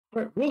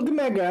Alright, welcome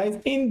back guys.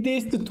 In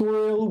this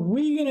tutorial,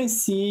 we're gonna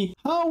see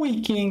how we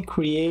can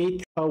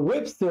create a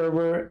web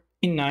server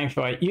in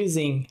NiFi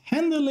using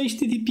handle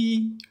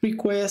HTTP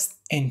request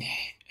and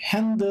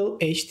handle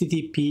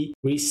HTTP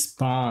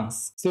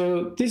response.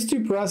 So these two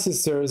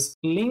processors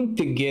linked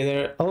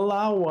together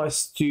allow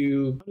us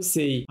to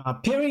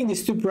pairing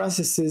these two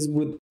processes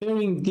with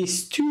pairing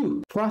these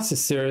two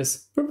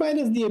processors provide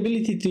us the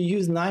ability to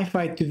use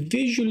NiFi to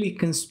visually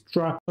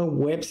construct a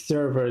web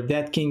server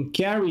that can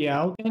carry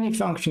out any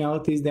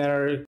functionalities that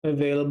are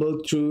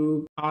available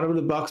through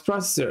out-of-the-box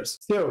processors.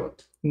 So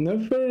no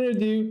further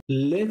ado,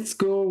 let's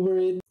go over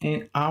it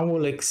and I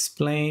will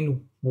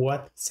explain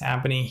what's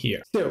happening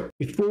here. So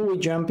before we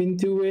jump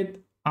into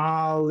it,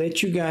 I'll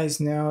let you guys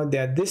know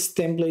that this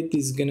template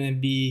is gonna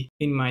be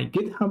in my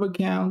GitHub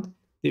account.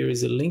 There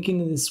is a link in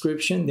the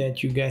description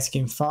that you guys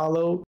can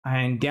follow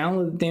and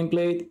download the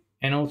template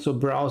and also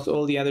browse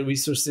all the other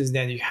resources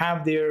that you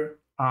have there.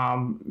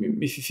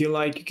 If you feel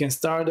like you can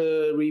start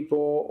a repo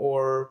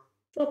or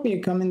drop me a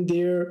comment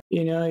there,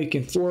 you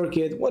can fork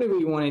it, whatever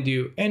you want to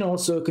do. And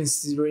also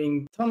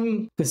considering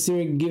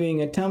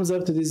giving a thumbs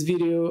up to this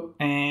video,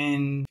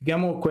 and if you got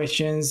more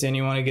questions and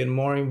you want to get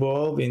more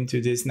involved into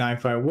this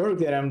NiFi work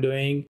that I'm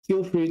doing,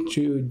 feel free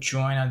to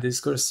join our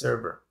Discord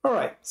server. All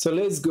right, so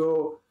let's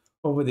go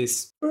over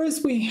this.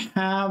 First, we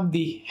have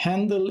the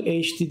handle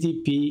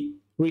HTTP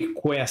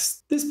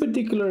request. This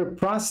particular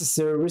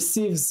processor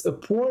receives a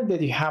port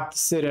that you have to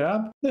set it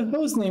up, the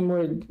host name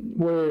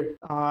where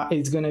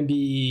it's going to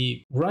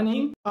be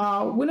running.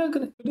 We're not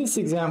going to, for this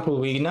example,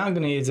 we're not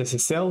going to use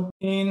SSL.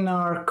 In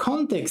our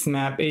context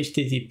map,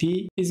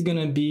 HTTP is going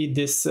to be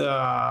this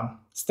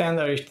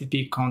standard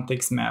HTTP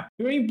context map.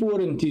 Very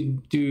important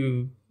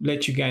to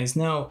let you guys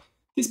know.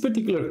 This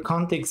particular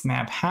context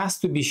map has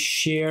to be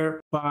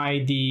shared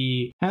by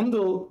the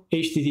handle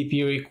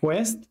HTTP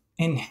request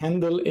and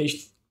handle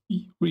HTTP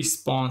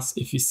response.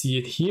 If you see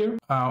it here,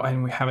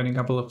 and we have it in a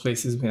couple of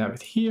places, we have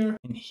it here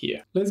and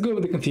here. Let's go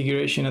with the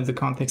configuration of the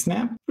context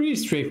map. Pretty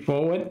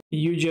straightforward.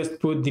 You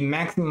just put the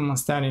maximum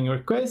starting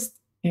request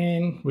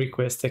and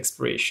request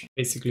expiration.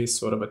 Basically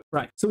sort of it.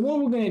 Right. So what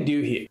we're going to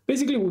do here,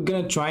 basically we're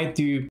going to try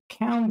to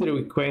count the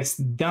requests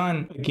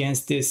done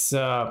against this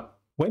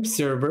web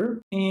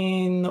server,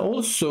 and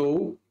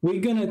also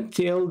we're gonna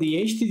tell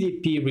the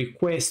HTTP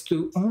request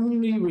to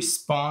only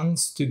respond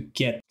to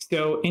GET.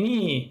 So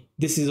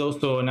this is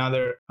also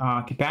another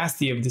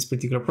capacity of this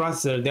particular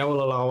processor that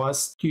will allow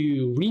us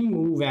to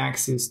remove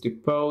access to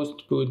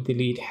post, put,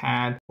 delete,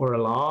 add, or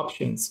allow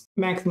options.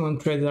 Maximum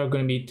threads are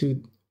going to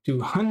be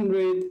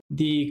 200.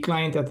 The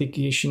client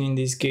application, in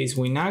this case,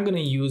 we're not going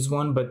to use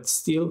one, but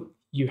still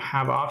you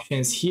have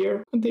options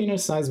here. Container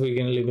size, we're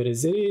going to leave it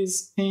as it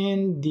is,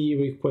 and the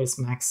request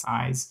max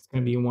size is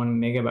going to be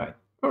 1 megabyte.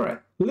 All right,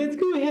 let's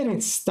go ahead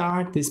and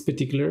start this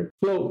particular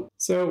flow.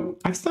 So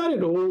I've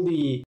started all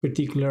the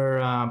particular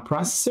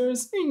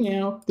processors, and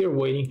now they're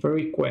waiting for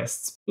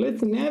requests.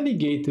 Let's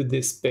navigate to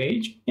this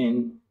page,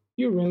 and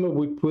you remember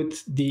we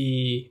put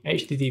the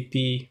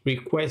HTTP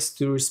request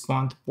to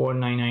respond to port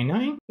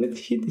 999. Let's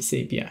hit this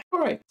API. All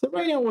right, so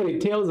right now what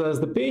it tells us,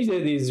 the page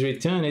that is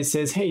returned, it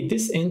says, hey,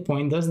 this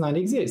endpoint does not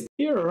exist.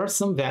 Here are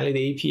some valid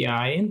API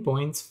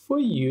endpoints for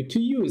you to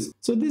use.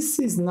 So this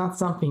is not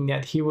something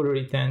that he will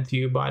return to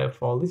you by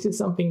default. This is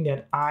something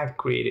that I've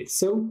created.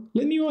 So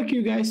let me walk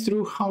you guys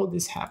through how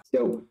this happens.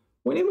 So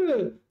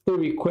whenever the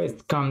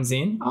request comes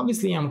in,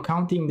 obviously I'm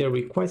counting the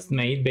request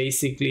made.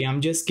 Basically, I'm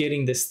just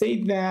getting the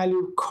state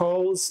value,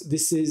 calls.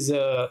 This is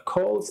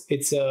calls.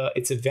 It's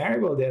a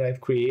variable that I've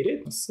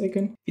created. A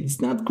second. If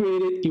it's not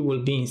created, it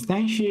will be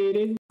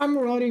instantiated. I'm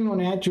routing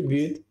on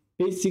attribute.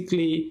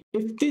 Basically,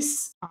 if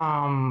this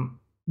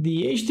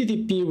the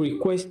HTTP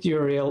request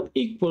URL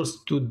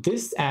equals to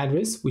this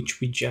address, which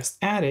we just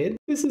added,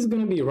 this is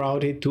going to be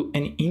routed to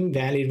an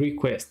invalid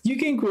request. You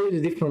can create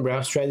a different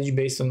route strategy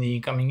based on the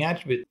incoming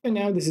attribute. And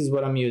now this is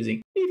what I'm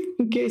using. If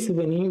in case of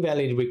an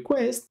invalid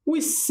request,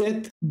 we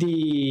set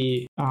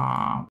the,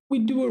 we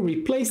do a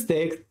replace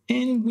text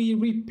and we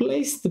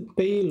replace the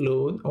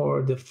payload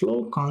or the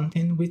flow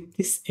content with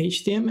this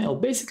HTML.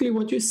 Basically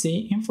what you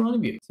see in front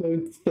of you. So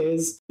it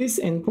says this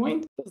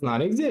endpoint does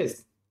not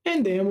exist.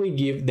 And then we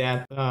give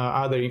that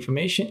other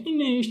information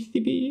in an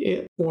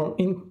HTTP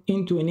form,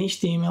 into an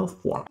HTML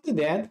form. After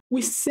that,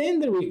 we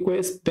send the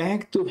request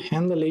back to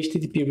handle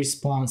HTTP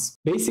response.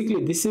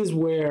 Basically, this is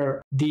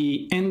where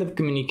the end of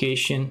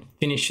communication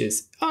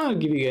finishes. I'll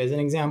give you guys an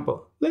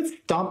example. Let's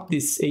stop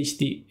this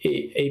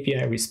HTTP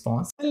API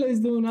response and let's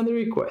do another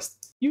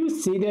request. You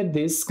see that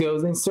this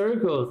goes in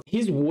circles.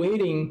 He's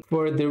waiting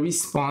for the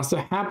response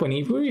to happen.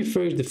 If we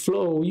refresh the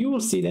flow, you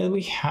will see that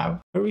we have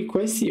a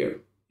request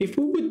here. If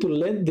we were to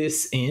let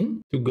this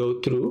in to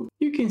go through,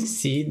 you can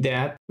see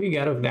that we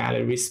got a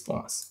valid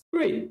response.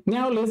 Great.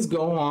 Now let's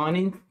go on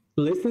and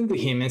listen to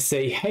him and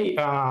say, hey,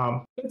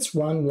 let's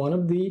run one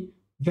of the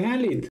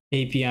valid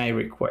API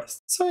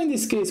requests. So in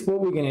this case,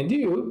 what we're going to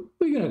do,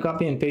 we're going to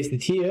copy and paste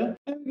it here.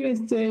 And we're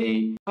going to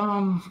say,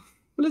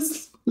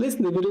 let's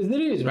leave it as it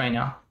is right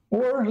now.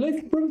 Or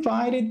let's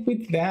provide it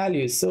with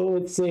values. So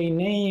let's say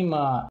name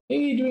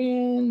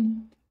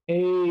Adrian,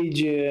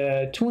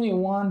 age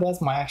 21.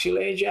 That's my actual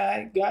age,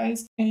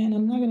 guys. And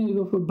I'm not going to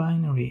go for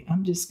binary.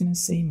 I'm just going to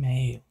say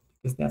male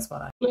because that's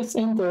what I... Let's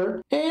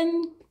enter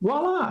and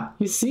voila!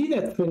 You see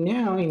that for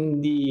now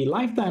in the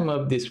lifetime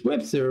of this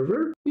web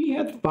server, we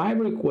had 5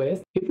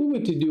 requests. If we were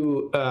to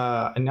do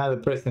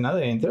press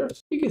another enter,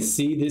 you can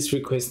see this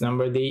request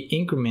number, they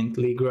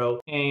incrementally grow.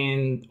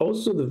 And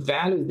also the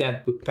values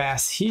that we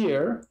pass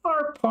here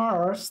are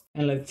parsed.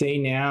 And let's say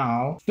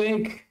now,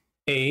 fake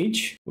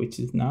age, which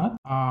is not,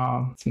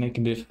 let's make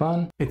it a bit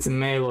fun. It's a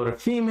male or a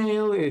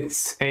female,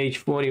 it's age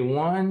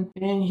 41,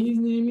 and his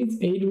name is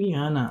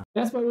Adriana.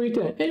 That's what we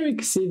return. And we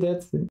can see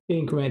that's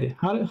incremented.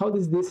 How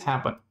does this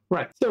happen?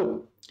 Right,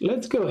 so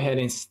let's go ahead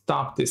and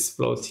stop this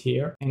float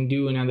here and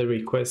do another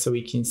request so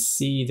we can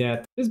see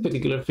that this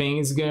particular thing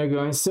is gonna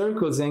go in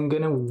circles and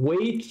gonna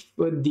wait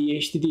for the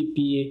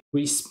HTTP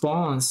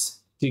response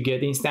to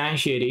get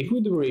instantiated. If we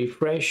do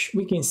refresh,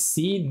 we can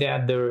see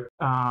that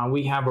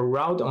we have a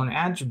route on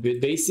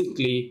attribute.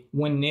 Basically,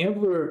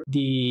 whenever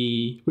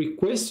the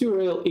request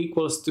URL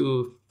equals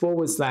to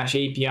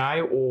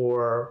 /API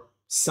or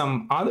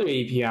some other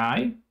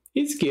API,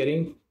 it's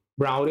getting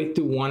routed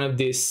to one of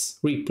these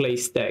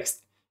replace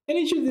text. And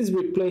each of these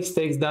replace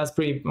text does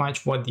pretty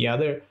much what the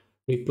other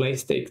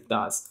replace text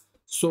does.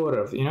 Sort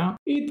of, you know,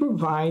 it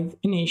provides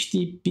an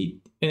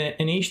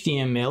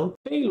HTML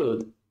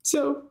payload.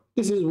 So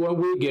this is what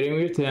we're getting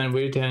returned.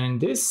 We're returning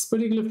this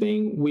particular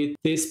thing with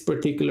this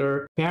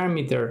particular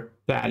parameter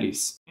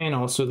values and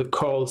also the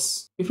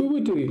calls. If we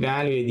were to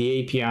evaluate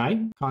the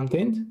API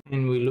content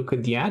and we look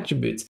at the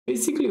attributes,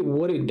 basically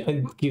what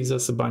it gives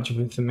us a bunch of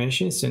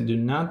information. So do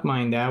not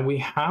mind that. We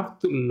have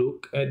to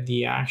look at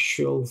the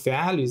actual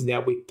values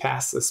that we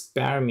pass as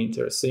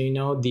parameters. So you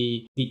know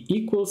the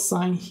equal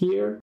sign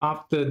here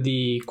after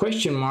the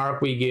question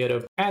mark, we get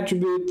an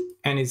attribute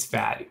and its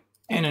value,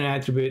 and an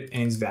attribute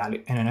and its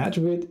value, and an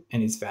attribute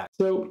and its value.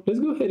 So let's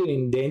go ahead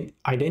and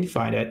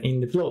identify that in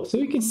the flow. So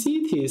you can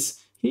see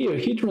this here.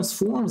 He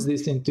transforms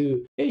this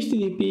into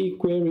HTTP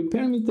query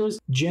parameters,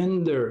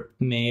 gender,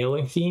 male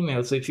and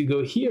female. So if you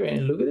go here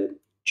and look at it,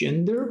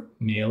 gender,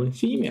 male and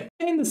female.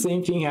 And the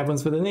same thing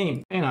happens for the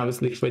name and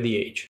obviously for the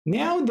age.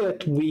 Now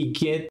that we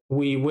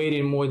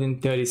waited more than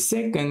 30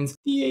 seconds,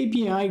 the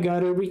API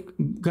got a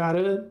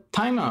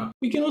timeout.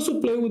 We can also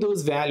play with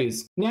those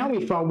values. Now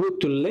if I were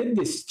to let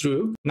this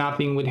through,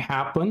 nothing would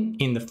happen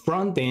in the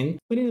front end,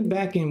 but in the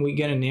back end we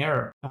get an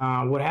error.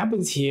 What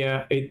happens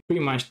here, it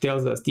pretty much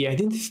tells us the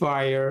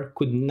identifier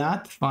could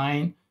not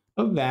find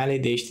a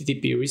valid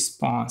HTTP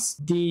response.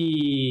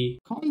 The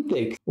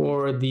context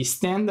or the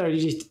standard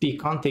HTTP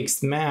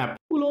context map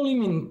will only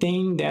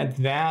maintain that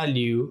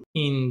value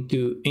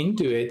into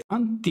it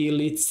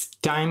until its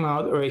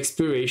timeout or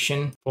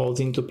expiration falls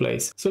into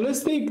place. So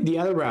let's take the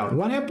other route.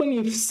 What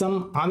happens if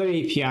some other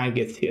API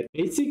gets hit?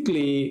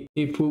 Basically,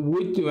 if we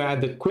were to add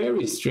the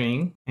query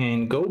string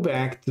and go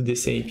back to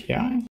this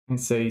API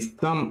and say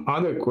some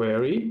other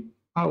query,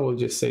 I will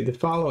just say the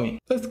following.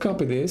 Let's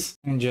copy this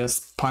and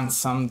just punch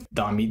some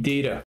dummy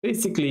data.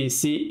 Basically, you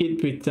see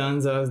it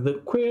returns us the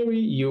query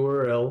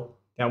URL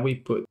that we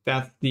put.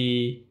 That's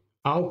the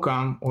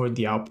outcome or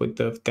the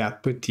output of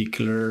that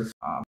particular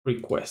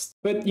request.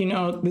 But you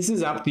know, this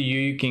is up to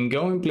you. You can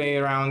go and play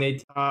around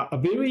it. A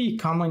very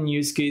common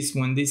use case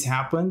when this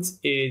happens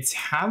is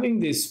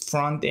having this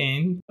front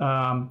end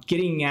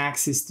getting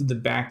access to the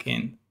back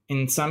end.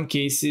 In some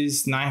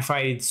cases,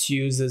 NiFi is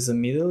used as a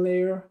middle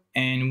layer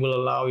and will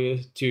allow you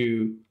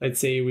to, let's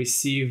say,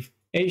 receive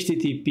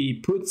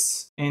HTTP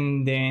puts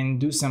and then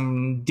do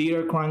some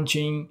data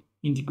crunching,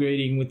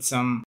 integrating with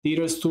some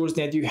data stores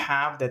that you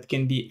have that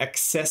can be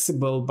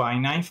accessible by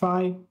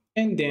NiFi,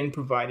 and then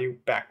provide you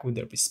back with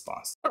a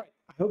response. All right,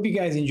 I hope you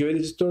guys enjoyed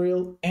the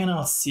tutorial and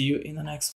I'll see you in the next one.